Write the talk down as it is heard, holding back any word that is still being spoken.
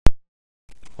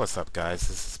What's up, guys?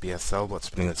 This is BSL. Let's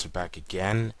Bring This back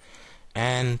again,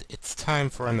 and it's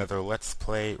time for another Let's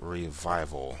Play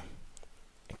Revival,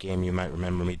 a game you might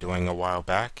remember me doing a while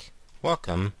back.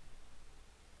 Welcome.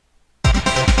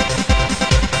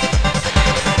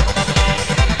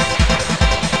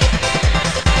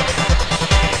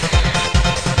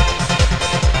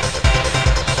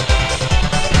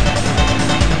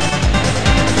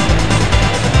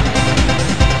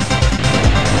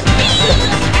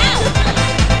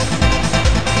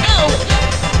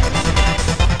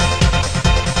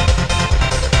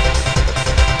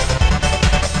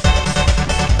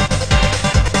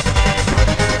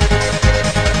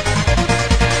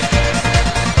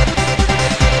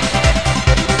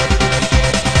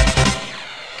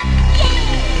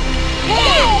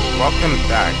 Welcome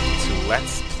back to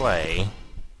Let's Play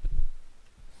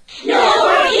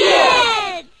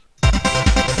Snowboard!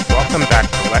 Welcome back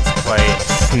to Let's Play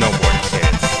Snowboard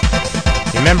Kids.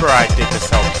 Remember I did this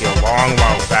LP a long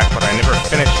while back, but I never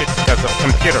finished it because of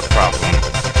computer problems.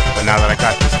 But now that I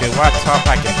got this new laptop,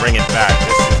 I can bring it back.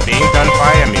 This is being done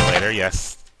by emulator,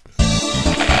 yes.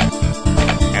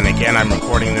 And again, I'm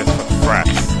recording this with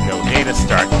frets. No data,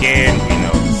 start game, we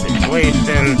know the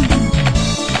situation.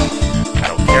 I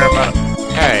don't care about it.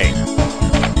 Hey.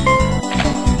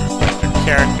 Select your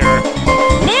character.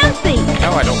 Nancy! No,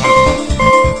 I don't want to.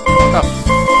 What the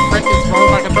frick is wrong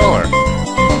with my controller?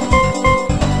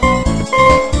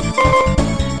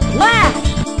 Flash!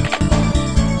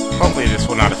 Hopefully this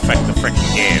will not affect the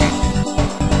frickin' game.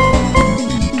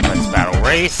 Let's battle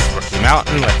race, Rookie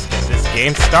Mountain, let's get this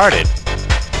game started.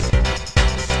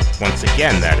 Once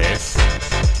again, that is.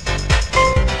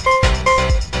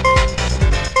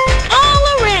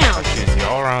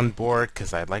 On board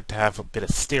because I'd like to have a bit of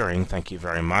steering. Thank you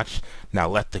very much. Now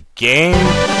let the game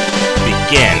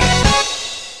begin.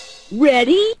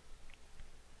 Ready?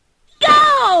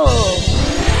 Go!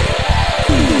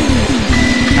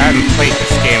 I haven't played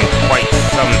this game in quite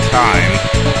some time.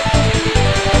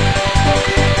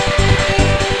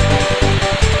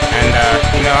 And,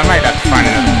 you know, I might have to find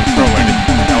another controller to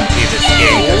help me this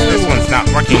game because this one's not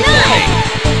working for me.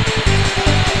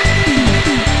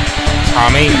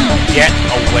 Tommy, get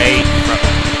away from...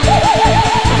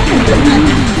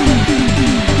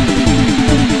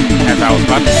 As I was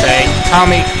about to say,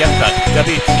 Tommy, get the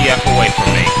WTF away from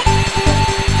me.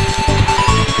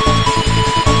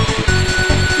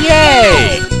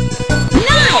 Yay!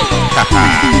 Nice! Haha.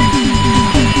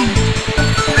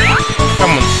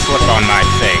 Someone slipped on my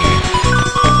thing.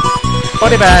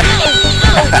 Put it back.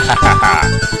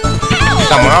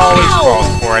 Someone always falls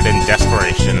for it in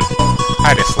desperation.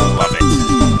 I just love it.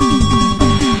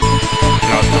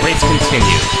 Now, as the race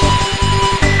continues.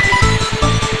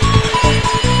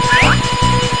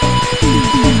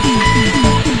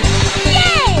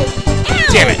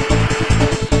 Damn it!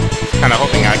 Kinda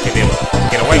hoping I could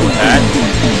get away with that.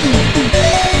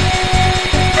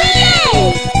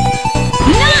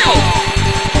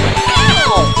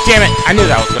 Damn it! I knew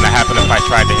that was gonna happen if I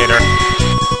tried to hit her.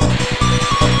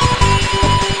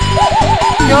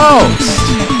 Ghost!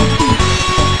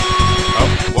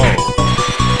 Whoa.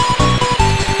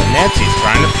 Nancy's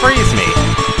trying to freeze me.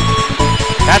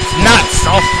 That's nuts!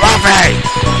 So fluffy!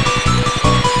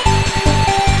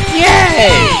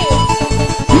 Yay!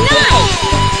 Nice!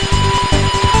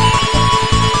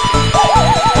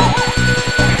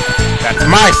 That's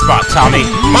my spot, Tommy!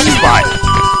 My spot!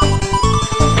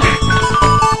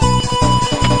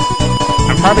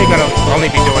 I'm probably gonna only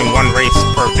be doing one race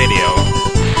per video.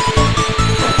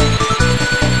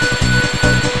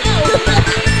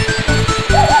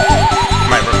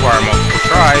 Require multiple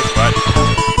tries, but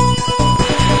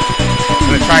I'm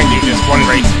gonna try and do just one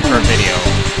race per video.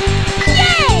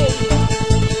 Yay!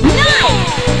 Nice!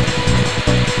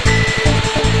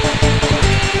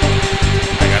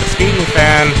 I got a speeding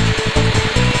fan.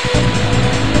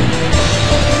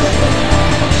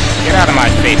 Get out of my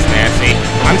face, Nancy.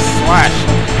 I'm slashed.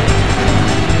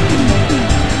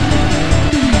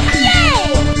 Yay!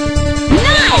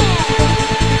 Nice!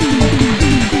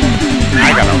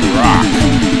 I got a rock.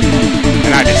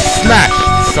 And I just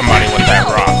smashed somebody with that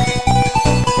rock.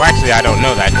 Well, actually, I don't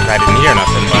know that because I didn't hear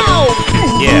nothing, but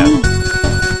yeah.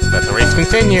 Let the race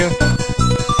continue.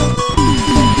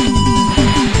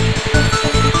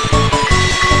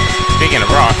 Speaking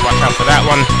of rocks, watch out for that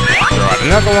one. Throw out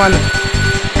another one.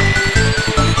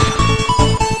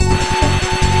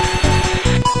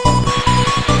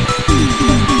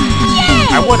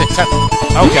 I would have touched...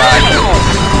 Oh, God.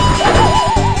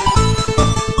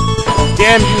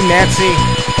 Damn you, Nancy,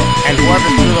 and whoever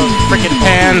threw those frickin'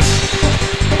 pans.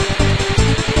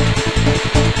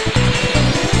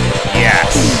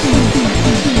 Yes.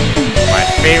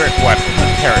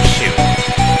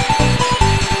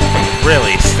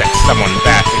 someone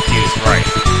back if used right.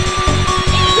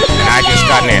 And I just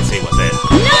got Nancy with it.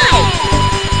 Nice!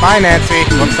 Bye, Nancy.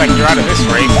 Looks like you're out of this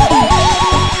race.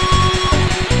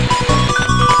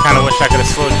 I kinda wish I could've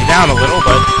slowed you down a little,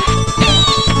 but...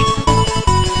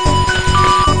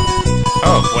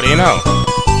 Oh, what do you know?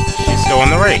 She's still in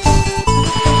the race.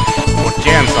 Well,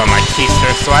 jam's on my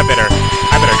keister, so I better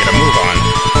get a move on.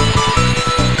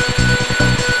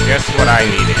 Just what I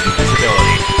needed,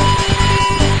 invisibility.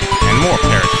 And more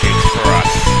parachutes for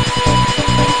us.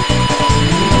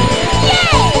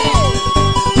 Yay!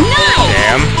 Nice!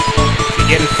 Jam, if you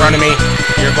get in front of me,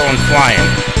 you're going flying.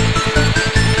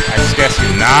 I suggest you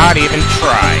not even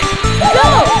try.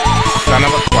 Go! Son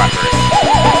of a clapper.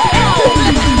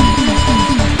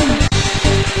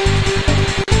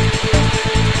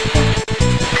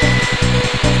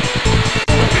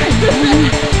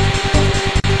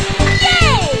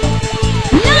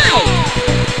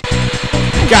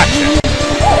 Gotcha!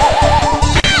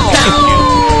 Thank you!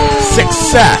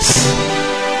 Success!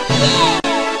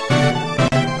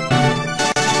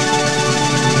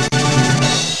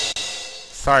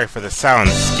 Sorry for the sound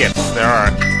skips.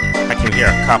 I can hear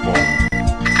a couple.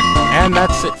 And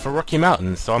that's it for Rookie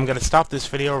Mountain, so I'm gonna stop this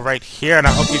video right here, and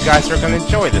I hope you guys are gonna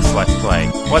enjoy this Let's Play.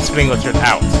 What's Bingo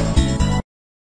Out?